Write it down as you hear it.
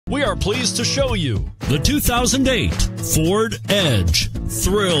We are pleased to show you the 2008 Ford Edge.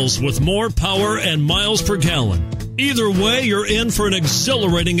 Thrills with more power and miles per gallon. Either way, you're in for an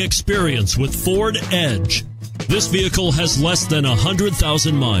exhilarating experience with Ford Edge. This vehicle has less than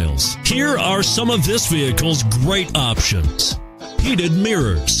 100,000 miles. Here are some of this vehicle's great options: heated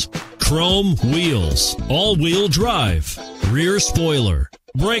mirrors, chrome wheels, all-wheel drive, rear spoiler,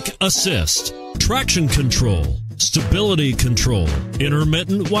 brake assist, traction control, stability control,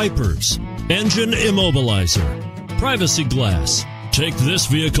 intermittent wipers, engine immobilizer, privacy glass. Take this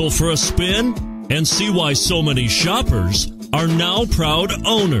vehicle for a spin and see why so many shoppers are now proud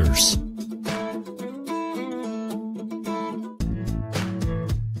owners.